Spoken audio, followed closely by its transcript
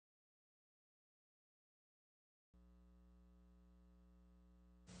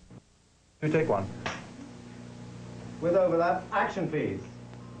You take one. With overlap, action, please.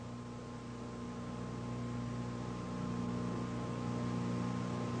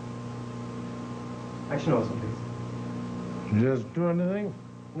 Action, Orson, please. Just do anything?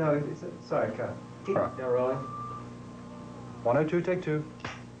 No, it's sorry, cut. Keep rolling. 102, take two.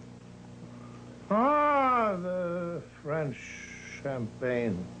 Ah, the French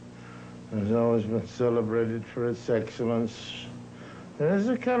champagne has always been celebrated for its excellence. There's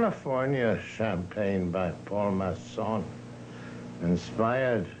a California champagne by Paul Masson,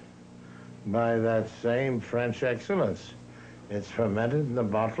 inspired by that same French excellence. It's fermented in the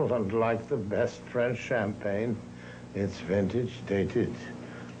bottle, and like the best French champagne, it's vintage dated.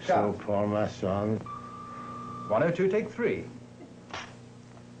 So Paul Masson. 102, take three.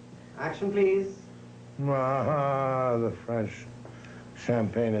 Action, please. Ah, the French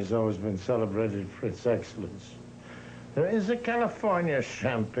champagne has always been celebrated for its excellence. There is a California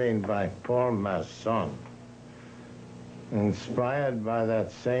champagne by Paul Masson, inspired by that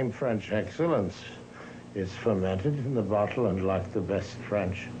same French excellence. It's fermented in the bottle, and like the best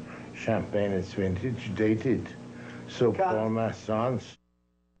French champagne, it's vintage dated. So Paul Masson's